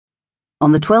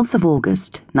On the 12th of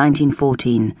August,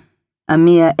 1914, a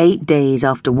mere 8 days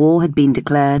after war had been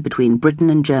declared between Britain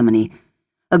and Germany,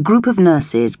 a group of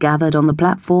nurses gathered on the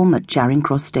platform at Charing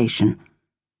Cross Station.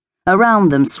 Around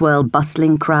them swirled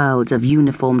bustling crowds of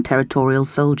uniformed territorial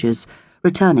soldiers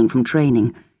returning from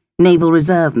training, naval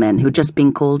reserve men who'd just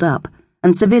been called up,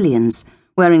 and civilians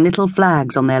wearing little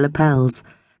flags on their lapels,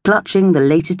 clutching the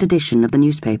latest edition of the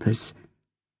newspapers.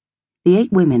 The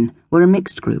 8 women were a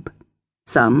mixed group.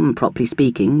 Some, properly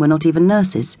speaking, were not even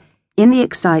nurses. In the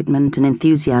excitement and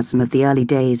enthusiasm of the early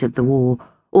days of the war,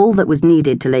 all that was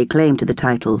needed to lay claim to the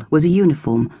title was a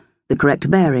uniform, the correct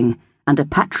bearing, and a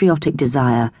patriotic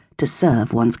desire to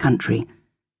serve one's country.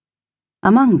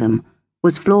 Among them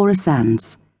was Flora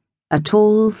Sands, a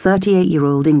tall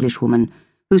 38-year-old Englishwoman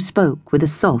who spoke with a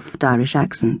soft Irish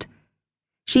accent.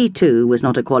 She, too, was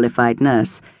not a qualified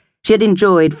nurse. She had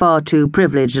enjoyed far too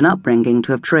privileged an upbringing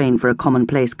to have trained for a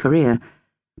commonplace career,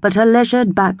 but her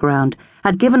leisured background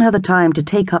had given her the time to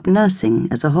take up nursing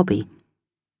as a hobby.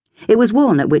 It was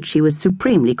one at which she was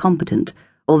supremely competent,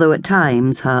 although at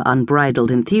times her unbridled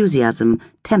enthusiasm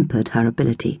tempered her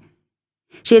ability.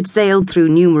 She had sailed through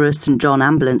numerous St. John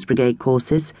Ambulance Brigade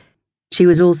courses. She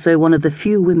was also one of the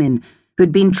few women who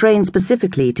had been trained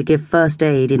specifically to give first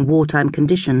aid in wartime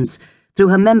conditions through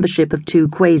her membership of 2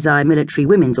 quasi-military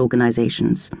women's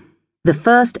organisations, the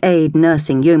First Aid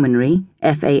Nursing Yeomanry,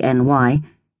 FANY,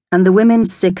 and the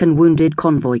Women's Sick and Wounded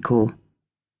Convoy Corps.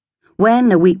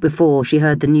 When, a week before, she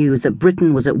heard the news that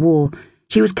Britain was at war,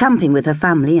 she was camping with her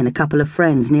family and a couple of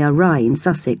friends near Rye in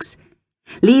Sussex.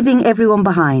 Leaving everyone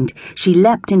behind, she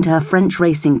leapt into her French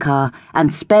racing car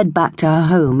and sped back to her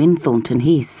home in Thornton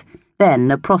Heath,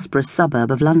 then a prosperous suburb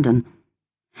of London.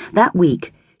 That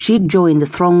week, she'd joined the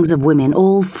throngs of women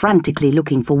all frantically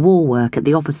looking for war work at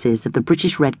the offices of the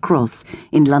British Red Cross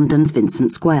in London's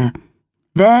Vincent Square.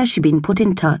 There she'd been put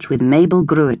in touch with Mabel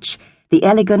Gruich, the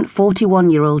elegant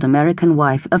 41-year-old American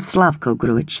wife of Slavko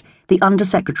Gruich, the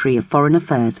Under-Secretary of Foreign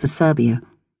Affairs for Serbia.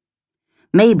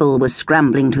 Mabel was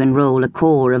scrambling to enroll a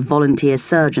corps of volunteer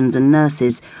surgeons and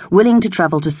nurses willing to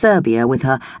travel to Serbia with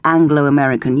her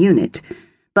Anglo-American unit,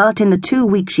 but in the 2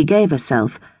 weeks she gave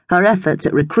herself, her efforts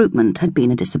at recruitment had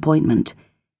been a disappointment.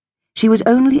 She was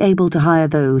only able to hire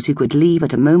those who could leave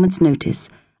at a moment's notice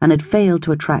and had failed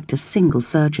to attract a single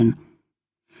surgeon.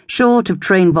 Short of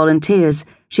trained volunteers,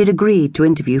 she had agreed to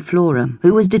interview Flora,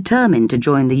 who was determined to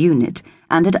join the unit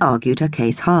and had argued her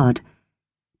case hard.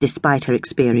 Despite her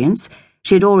experience,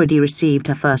 she had already received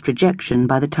her first rejection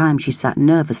by the time she sat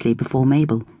nervously before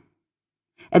Mabel.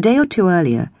 A day or 2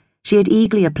 earlier, she had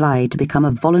eagerly applied to become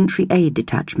a voluntary aid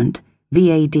detachment,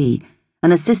 VAD,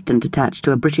 an assistant attached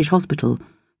to a British hospital,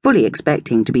 fully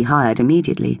expecting to be hired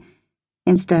immediately.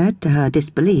 Instead, to her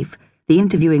disbelief, the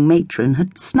interviewing matron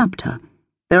had snubbed her.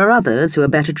 "There are others who are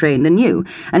better trained than you,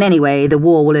 and anyway, the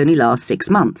war will only last 6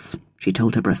 months, she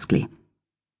told her brusquely.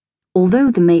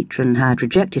 Although the matron had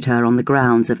rejected her on the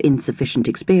grounds of insufficient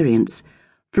experience,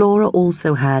 Flora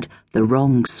also had the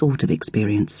wrong sort of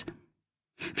experience.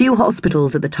 Few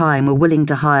hospitals at the time were willing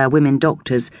to hire women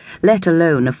doctors, let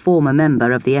alone a former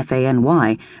member of the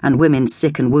FANY and Women's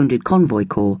Sick and Wounded Convoy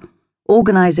Corps,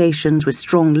 organisations with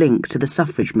strong links to the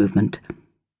suffrage movement.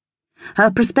 Her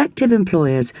prospective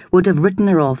employers would have written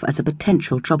her off as a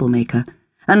potential troublemaker,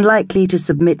 unlikely to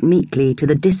submit meekly to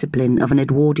the discipline of an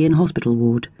Edwardian hospital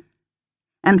ward.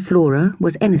 And Flora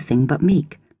was anything but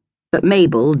meek. But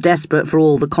Mabel, desperate for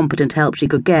all the competent help she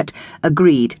could get,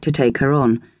 agreed to take her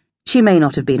on. She may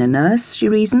not have been a nurse, she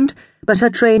reasoned, but her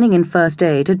training in first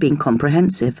aid had been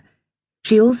comprehensive.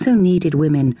 She also needed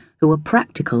women who were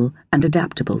practical and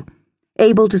adaptable,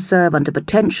 able to serve under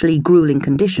potentially grueling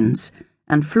conditions,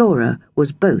 and Flora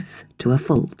was both to a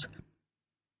fault.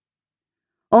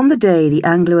 On the day the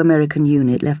Anglo-American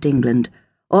unit left England,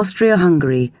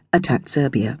 Austria-Hungary attacked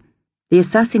Serbia. The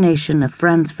assassination of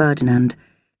Franz Ferdinand,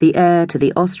 the heir to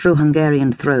the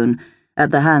Austro-Hungarian throne,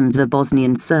 at the hands of a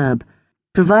Bosnian Serb,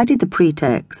 provided the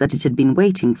pretext that it had been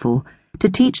waiting for to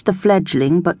teach the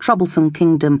fledgling but troublesome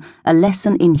kingdom a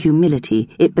lesson in humility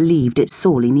it believed it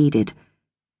sorely needed.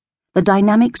 The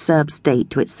dynamic Serb state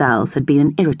to its south had been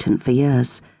an irritant for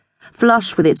years.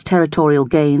 Flush with its territorial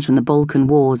gains from the Balkan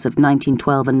Wars of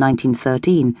 1912 and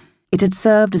 1913, it had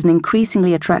served as an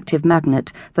increasingly attractive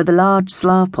magnet for the large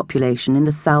Slav population in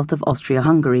the south of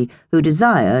Austria-Hungary who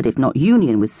desired, if not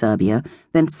union with Serbia,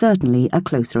 then certainly a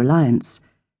closer alliance.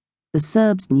 The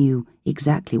Serbs knew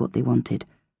exactly what they wanted: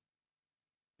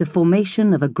 the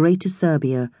formation of a greater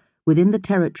Serbia within the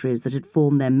territories that had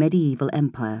formed their medieval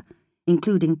empire,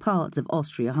 including parts of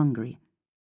Austria-Hungary.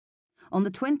 On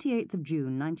the 28th of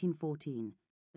June 1914,